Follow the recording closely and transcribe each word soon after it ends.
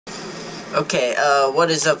Okay, what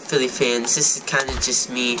is up, Philly fans? This is kind of just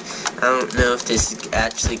me. I don't know if this is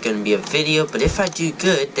actually going to be a video, but if I do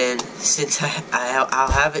good, then since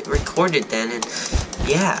I'll have it recorded then, and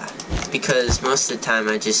yeah, because most of the time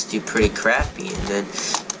I just do pretty crappy, and then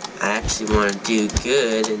I actually want to do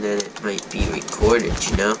good, and then it might be recorded,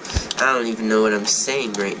 you know? I don't even know what I'm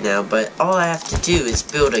saying right now, but all I have to do is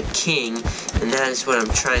build a king, and that is what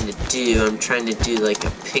I'm trying to do. I'm trying to do like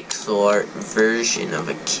a pixel art version of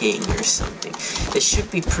a king or something. It should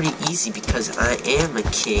be pretty easy because I am a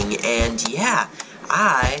king, and yeah,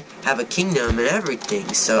 I have a kingdom and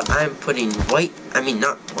everything, so I'm putting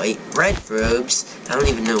red robes. I don't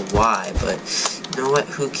even know why, but you know what,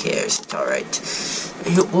 who cares, it's alright.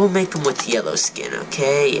 We'll make him with yellow skin,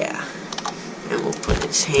 okay, yeah. And we'll put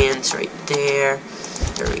his hands right there.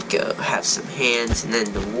 There we go, have some hands, and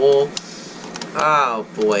then the wool. Oh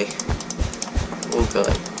boy, we'll go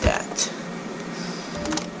like that.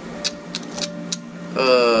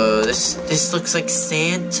 Oh, this looks like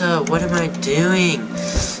Santa. What am I doing?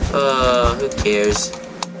 Who cares?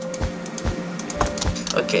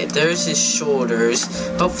 Okay, there's his shoulders.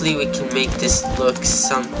 Hopefully we can make this look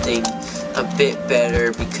something a bit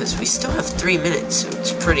better because we still have 3 minutes, so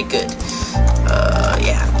it's pretty good.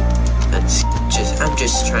 Yeah. I'm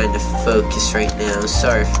just trying to focus right now.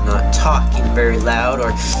 Sorry if I'm not talking very loud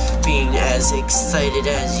or being as excited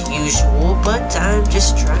as usual, but I'm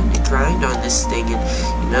just trying to grind on this thing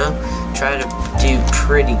and, you know, try to do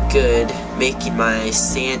pretty good making my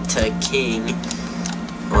Santa King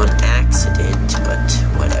on accident, but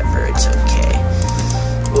whatever, it's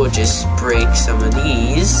okay. We'll just break some of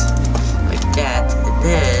these like that, and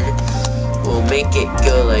then we'll make it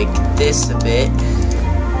go like this a bit.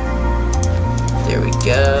 There we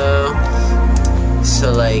go.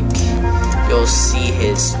 So like you'll see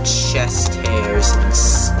his chest hairs and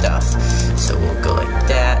stuff. So we'll go like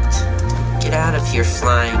that. Get out of here,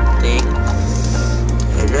 flying thing.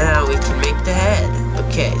 And now we can make the head.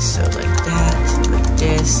 Okay, so like that, like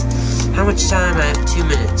this. How much time? I have 2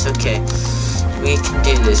 minutes. Okay. We can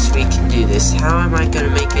do this, we can do this. How am I gonna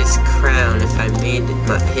make his crown if I made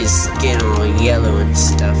his skin all yellow and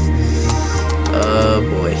stuff? Oh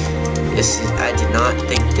boy. I did not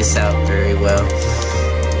think this out very well.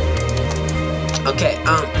 Okay,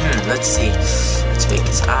 let's see. Let's make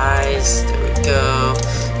his eyes. There we go.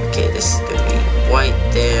 Okay, this is gonna be white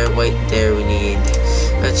there we need.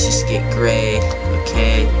 Let's just get gray.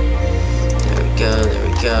 Okay. There we go, there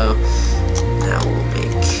we go. Now we'll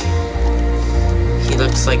make... He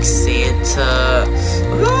looks like Santa.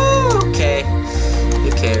 Woo! Okay.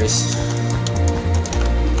 Who cares?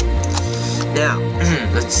 Now,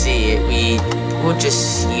 let's see, we'll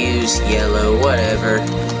just use yellow, whatever.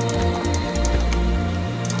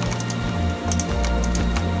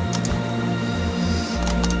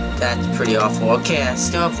 That's pretty awful. Okay, I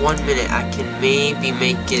still have 1 minute. I can maybe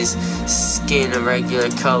make his skin a regular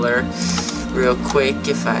color real quick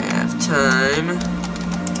if I have time.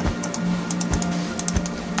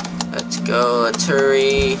 Let's go, let's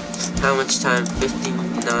hurry. How much time?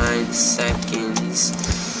 59 seconds.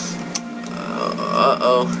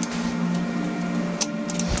 Uh-oh.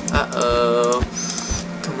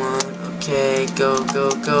 Come on. Okay, go,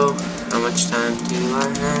 go, go. How much time do I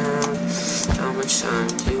have? How much time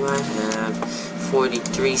do I have?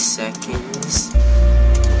 43 seconds.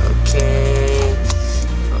 Okay.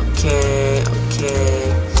 Okay,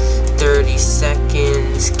 okay. 30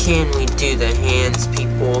 seconds. Can we do the hands,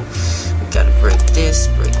 people? We gotta break this,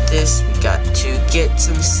 break this. We got to get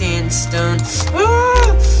some sandstone.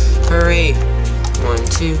 Ah! Hurry. 1,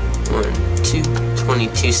 2, 1, 2,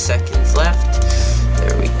 22 seconds left.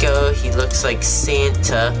 There we go. He looks like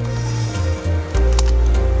Santa.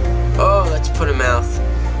 Oh, let's put a mouth.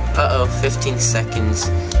 Uh-oh, 15 seconds.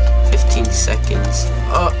 15 seconds.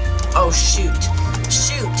 Oh, shoot.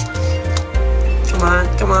 Shoot. Come on,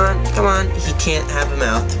 come on, come on. He can't have a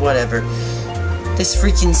mouth. Whatever. This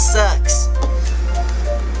freaking sucks.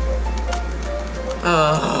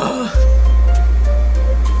 Oh.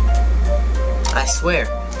 I swear,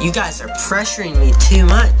 you guys are pressuring me too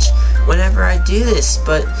much whenever I do this,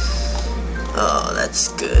 but oh, that's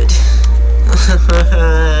good.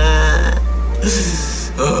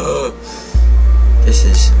 Oh,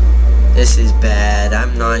 this is bad.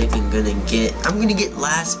 I'm not even gonna get. I'm gonna get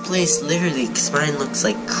last place literally because mine looks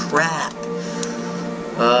like crap.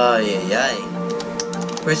 Oh yeah.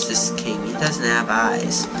 Where's this king? He doesn't have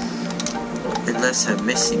eyes, unless I'm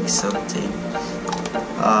missing something.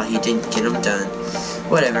 Oh, he didn't get them done.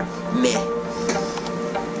 Whatever. Meh.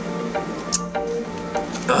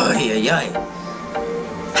 Oh, yeah.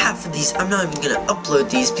 Half of these, I'm not even gonna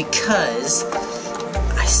upload these because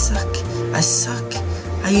I suck. I suck.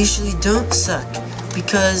 I usually don't suck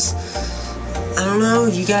because, I don't know,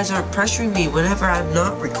 you guys aren't pressuring me. Whenever I'm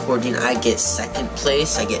not recording, I get second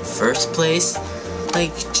place, I get first place.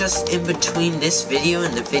 Like, just in between this video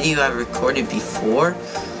and the video I recorded before.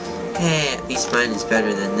 Hey, at least mine is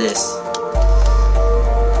better than this.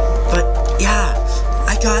 But, yeah,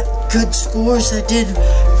 I got good scores. I did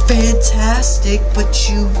fantastic, but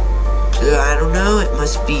you, I don't know, it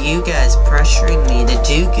must be you guys pressuring me to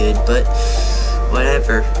do good, but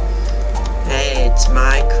whatever. Hey, it's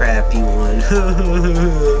my crappy one.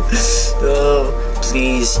 Oh,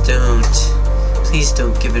 please don't. Please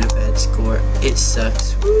don't give it a bad score. It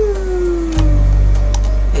sucks. Woo.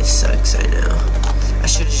 It sucks, I know. I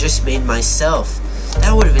should have just made myself.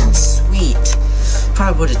 That would have been sweet.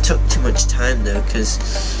 Probably would have took too much time though, because,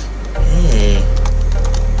 hey,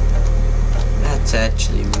 that's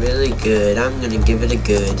actually really good. I'm gonna give it a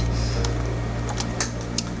good.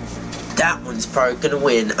 That one's probably gonna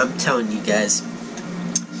win. I'm telling you guys.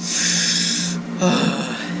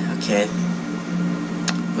 Okay.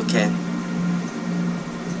 Okay.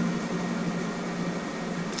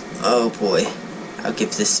 Oh boy. I'll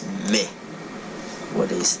give this meh.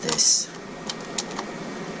 What is this?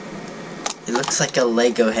 It looks like a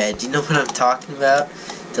Lego head. Do you know what I'm talking about?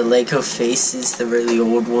 The Lego faces, the really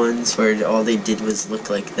old ones where all they did was look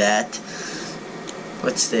like that.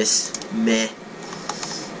 What's this? Meh.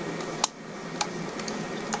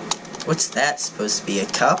 What's that supposed to be? A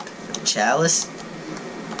cup? A chalice?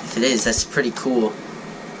 If it is, that's pretty cool.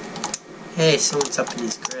 Hey, someone's up in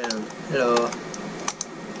his ground. Hello.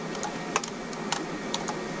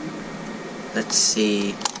 Let's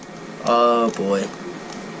see. Oh boy.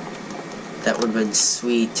 That would have been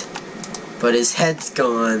sweet. But his head's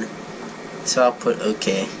gone. So I'll put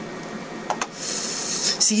okay.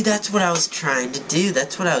 See, that's what I was trying to do.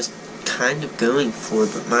 That's what I was kind of going for.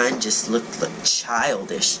 But mine just looked like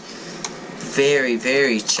childish. Very,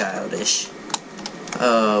 very childish.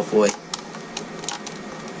 Oh boy.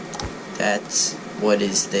 That's... What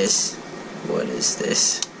is this? What is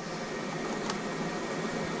this?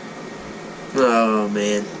 Oh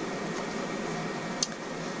man.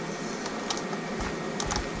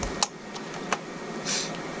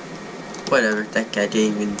 Whatever, that guy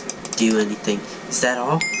didn't even do anything. Is that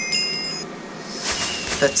all?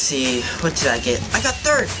 Let's see, what did I get? I got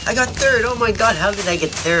third! I got third! Oh my god, how did I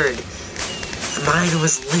get third? Mine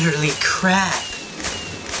was literally crap.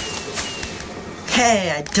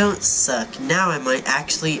 Hey, I don't suck. Now I might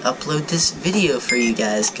actually upload this video for you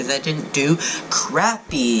guys, because I didn't do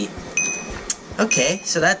crappy. Okay,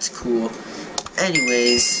 so that's cool.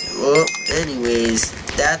 Anyways,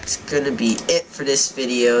 that's gonna be it for this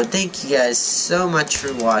video. Thank you guys so much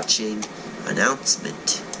for watching.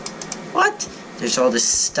 Announcement. What? There's all this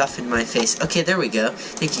stuff in my face. Okay, there we go.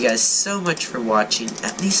 Thank you guys so much for watching.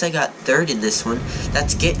 At least I got third in this one.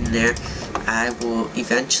 That's getting there. I will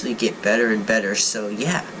eventually get better and better. So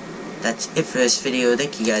yeah, that's it for this video.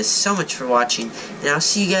 Thank you guys so much for watching, and I'll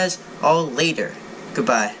see you guys all later.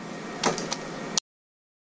 Goodbye.